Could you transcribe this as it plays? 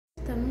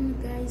afternoon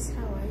guys,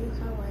 how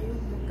are you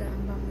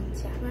mugamba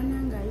mutya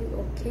bananga, are you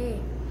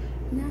okay?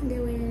 Nange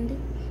wendi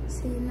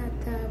sina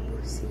tabu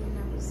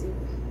sina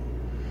buzibu.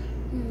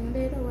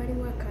 Leero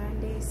waliwo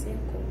akandeese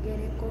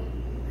nkogereko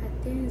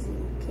ate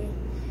nziruke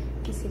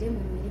kisire mu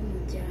mirimu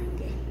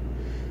gyange.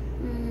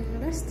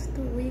 Last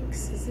 2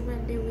 weeks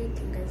zibadde week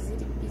nga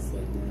ziri busy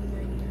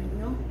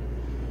nnyo.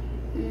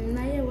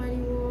 Naye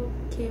waliwo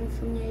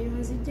kenfunyeyo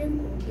nzije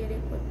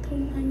nkogereko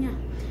tomanya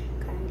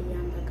kandi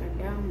yambaka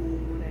damu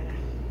omulala.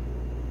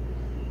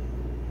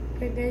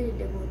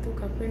 Kwegayiride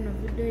bw'otuuka kweno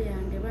video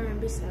yange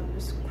bambi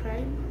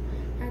subscribe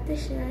ate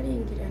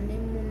sharingira ne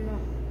muno.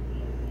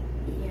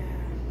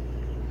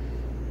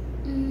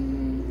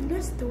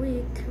 Last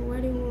week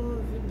waliwo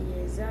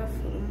video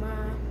ezafuluma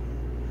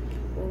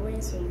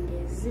olw'ensonga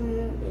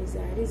ezimu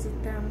ezaali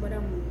zitambula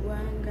mu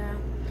ggwanga.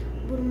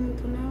 Buli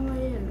muntu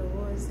n'awayo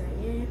endowooza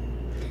ye.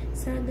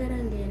 Saagala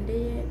ngende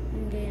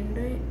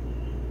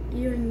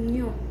yo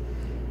nnyo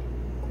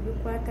ku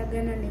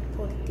bikwatagana ne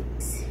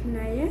politics,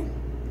 naye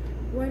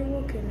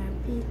waliwo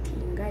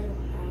kenapiikingayo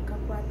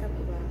akakwata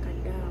ku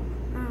bakadaama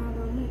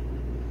abamu.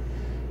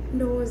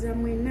 Ndowooza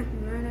mwenna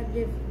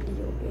mwalabye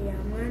vidiyo eya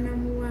mwana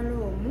muwala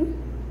omu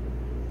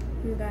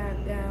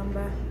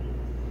ng'agamba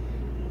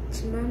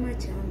kimama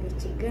kyange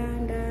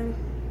Kiganda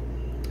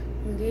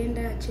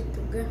ngenda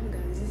kituga nga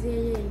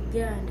nzizeeyo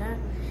Uganda,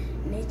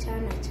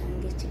 n'ekyana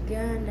kyange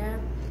Kiganda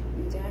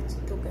nja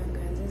kituga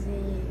nga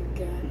nzizeeyo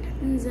Uganda.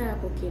 Nze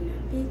ako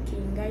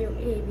kenapiikingayo,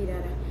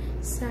 ebirala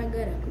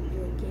saagala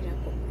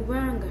kubyogerako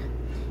kubanga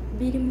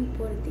biri mu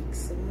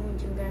politics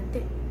mungi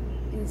ng'ate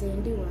nze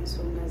ndi wa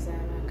nsonga za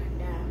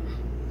bakadaama.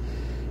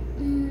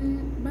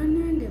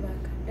 Bannange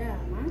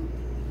bakadaama,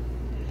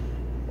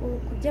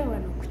 okujja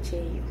wano ku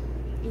kyeeyo,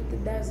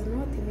 it does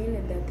not mean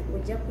that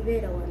ojja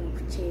kubeera wano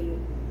ku kyeeyo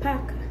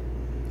paka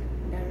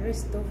the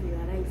rest of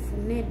your life.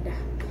 Nedda,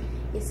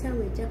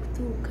 essaawa ejja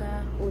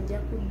kutuuka ojja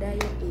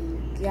kuddayo e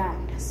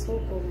Uganda.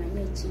 Sooka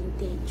omanye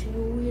ekintu ekyo.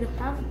 You will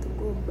have to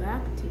go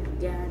back to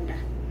Uganda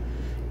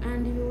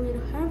and you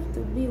will have to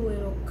be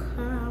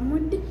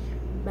welcomed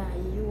by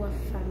your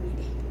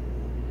family.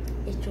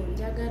 Ekyo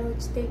njagala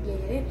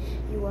okitegeere.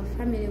 Your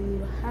family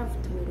will have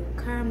to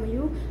welcome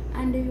you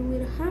and you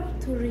will have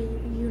to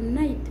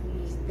reunite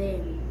with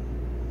them.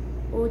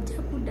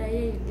 Ojja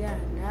kuddayo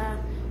Uganda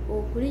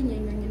okulinya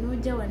ennyonyi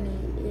n'ojja wano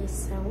e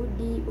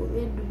Saudi oba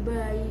e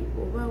Dubai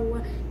oba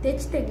wa,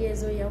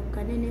 tekitegeeza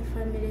oyawukane ne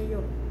family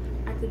yo.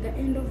 At the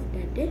end of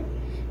the day,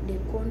 the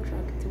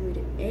contract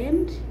will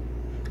end,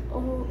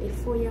 or a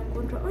 4-year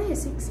contract, or a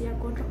 6-year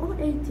contract, or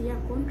 8-year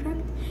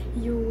contract.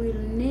 You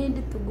will need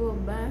to go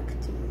back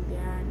to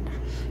Uganda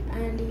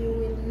and you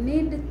will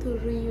need to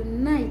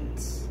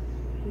reunite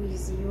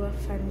with your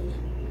family.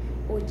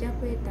 Ojja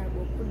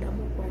kwetaaga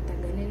okuddamu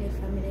okwatagane ne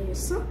family yo.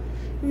 So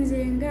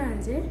nze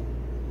nganze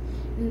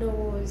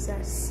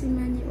ndowooza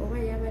simanyi oba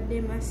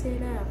yabadde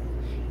maseraavu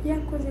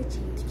yakoze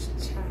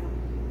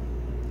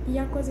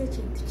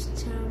kintu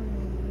kikyamu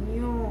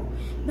nnyo.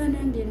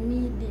 Banange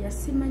media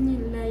simanyi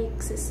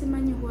likes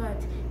simanyi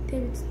what,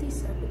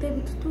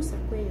 tebitutuusa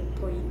kweyo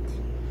point.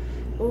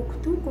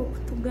 Okutuuka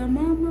okutuga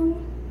maama wo,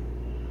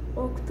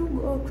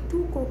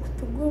 okutuuka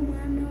okutuga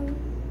omwana wo,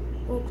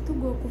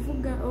 okutuga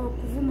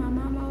okuvuma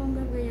maama wo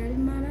nga bwe yali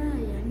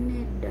malaaya.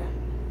 Nedda,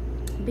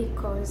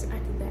 because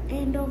at the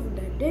end of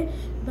the day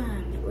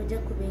bambi ojja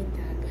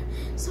kubeetaaga.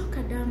 So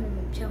kadaamu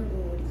mupya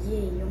ng'oli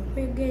eyo,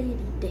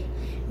 nkwegayiridde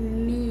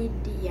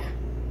media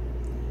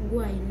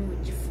gwalina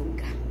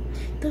ogifuga.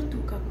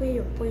 Totuuka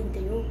kweyo point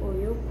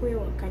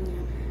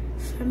ey'okwewakanya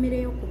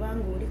family yo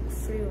kubanga oli ku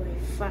free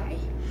wifi.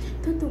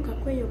 Totuuka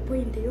kweyo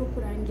point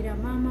ey'okulangira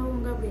maama wo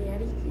nga bwe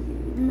yali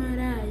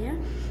malaaya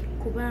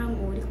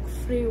kubanga oli ku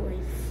free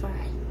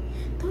wifi.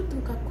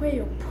 Totuuka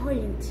kweyo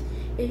point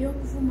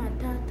ey'okuvuma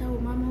taata wo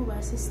maama wo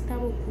basisita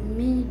bo ku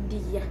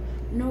media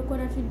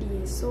n'okola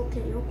vidiyo esooka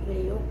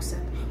ey'okubiri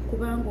ey'okusatu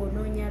kubanga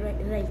onoonya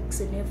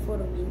likes ne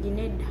following.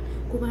 Nedda,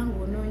 kubanga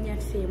onoonya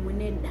fame.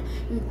 Nedda,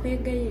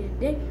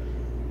 nkwegayiridde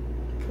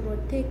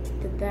protect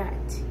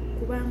that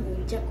kubanga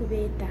ojja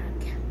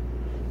kubeetaaga.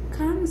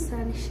 Come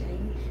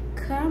sunshine,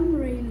 come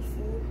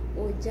rainfall,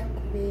 ojja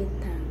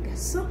kubeetaaga.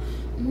 So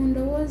mu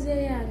ndowooza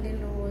yange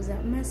ndowooza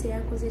Masi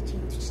yakoze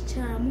ekintu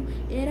kikyamu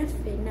era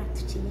ffenna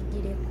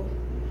tukiyigireko.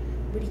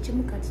 Buli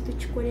kimu kati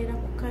tukikolera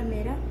ku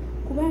kamera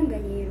kubanga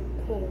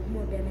yeeruko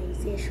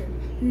modernization,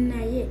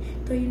 naye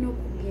toyina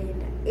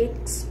okugenda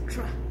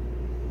extra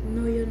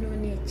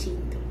n'oyonoona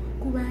ekintu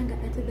kubanga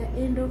at the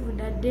end of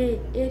the day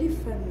eri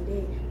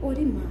family,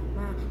 oli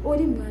maama,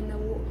 oli mwana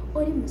wo,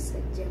 oli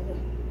musajja wo.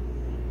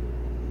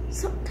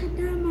 So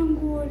kadaama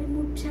ng'oli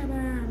mupya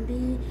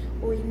bambi,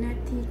 oyina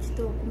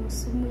TikTok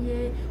musimu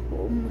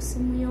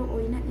yo,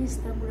 oyina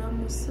Instagram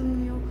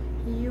musimu yo,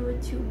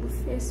 YouTube,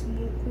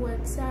 Facebook,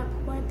 WhatsApp,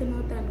 what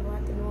not and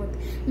what not.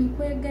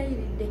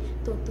 Nkwegayiridde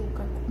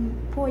totuuka ku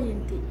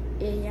point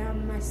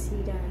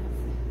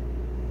ey'amasiraavu.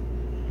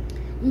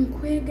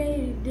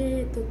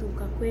 Nkwegayiridde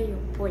totuuka kweyo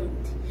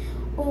point.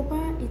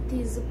 Oba it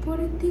is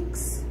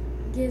politics,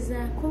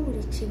 gezaako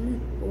buli kimu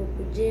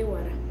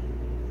okugyewala.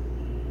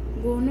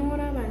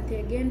 ng'onoolaba nti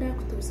egenda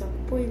kutuusa ku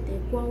point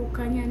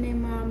ekwawukanya ne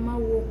maama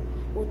wo,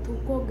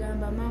 otuuka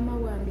ogamba maama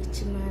wange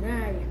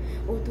kimalaaya,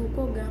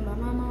 otuuka ogamba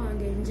maama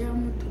wange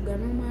njamutuga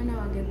n'omwana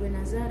wange gwe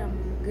nazaala mu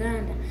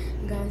Uganda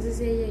nga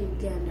nzizeeyo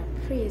Uganda.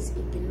 Please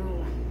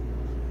ignore.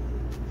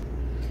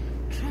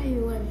 Try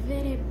your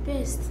very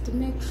best to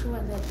make sure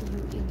that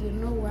you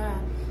ignore.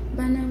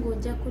 Banange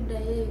ojja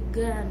kuddayo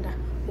Uganda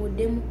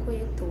odde mu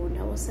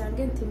kwetonda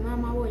osange nti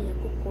maama wo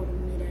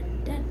yakukolumira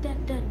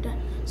dda.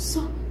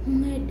 So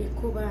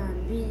mwedeko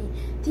bambi.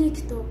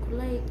 TikTok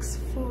likes,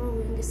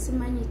 following,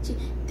 simanyi ki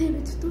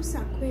tebitutuusa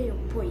kweyo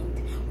point.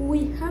 We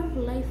have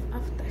life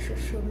after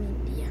social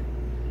media.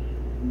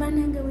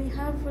 Banange, we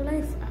have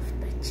life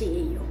after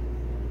kyeeyo.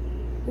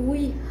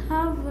 We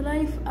have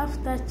life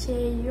after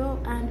kyeeyo,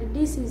 and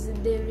this is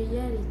the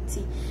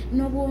reality.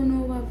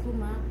 Nobwono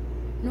bavuma,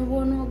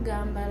 nobwono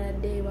gamba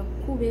ladde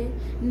bakube,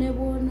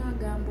 nebwono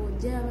gamba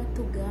ojja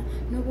batuga,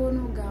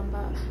 nobwono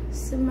gamba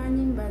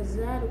simanyi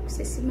mbazaalo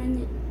kuse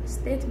simanyi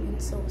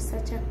statements of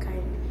such a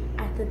kind.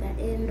 At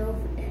the end of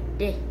the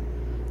day,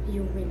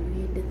 you will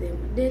read them.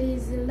 There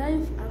is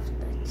life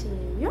after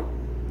kyeeyo.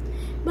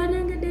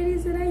 Banange, there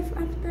is life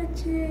after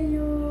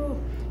kyeeyo.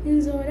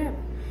 Nzora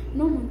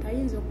n'omuntu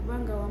ayinza okuba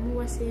nga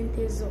wamuwa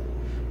sente zo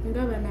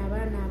nga bano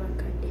abaana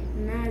abakadde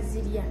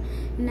n'azirya,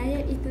 naye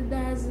it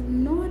does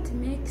not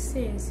make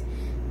sense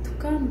to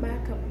come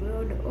back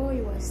abroad, or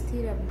you are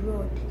still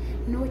abroad,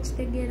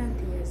 n'okitegeera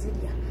nti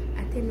yazirya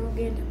ate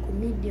n'ogenda ku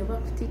media oba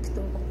ku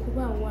TikTok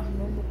okubawa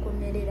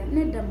n'omukomerera.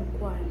 Nedda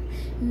mukwano,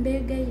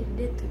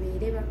 mbeegayidde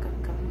tubeere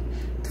bakakkamu,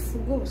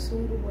 tufuge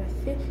obusungu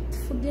bwaffe,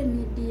 tufuge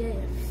media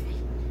yaffe.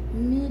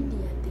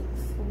 Media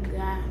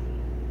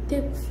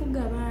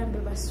tekufuga bambe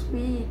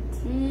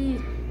baswiti.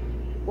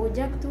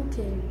 Ojja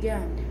kutuuka e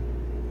Uganda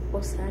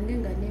osange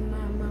nga ne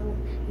maama wo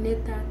ne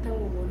taata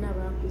wo bonna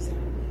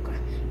baakuzaaluka.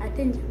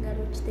 Ate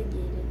njagala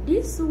okitegeere,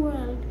 this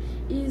world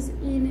is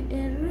in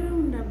a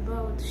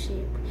roundabout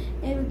shape.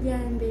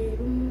 Ebigambo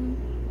erumu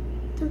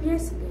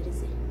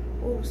tubyesigalize,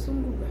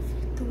 obusungu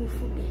bwaffe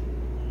tubufuge,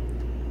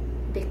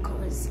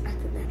 because at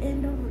the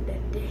end of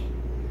the day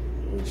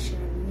we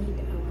shall need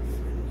our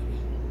family.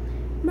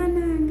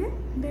 Banange,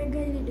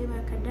 mbeegayiride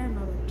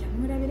bakadaama bajja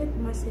mulabire ku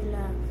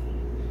maselaavu,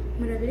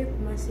 mulabire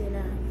ku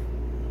maselaavu.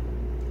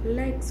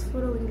 Likes,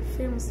 following,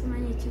 fame,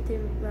 simanyi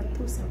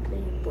kitebatuusa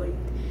play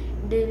point.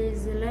 There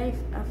is life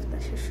after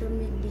social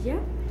media.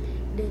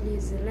 There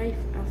is life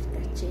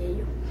after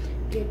kyeeyo.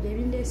 Gedde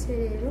ebindeese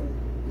leero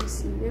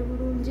musiibe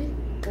bulungi,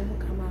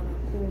 Omukama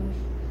abakuume.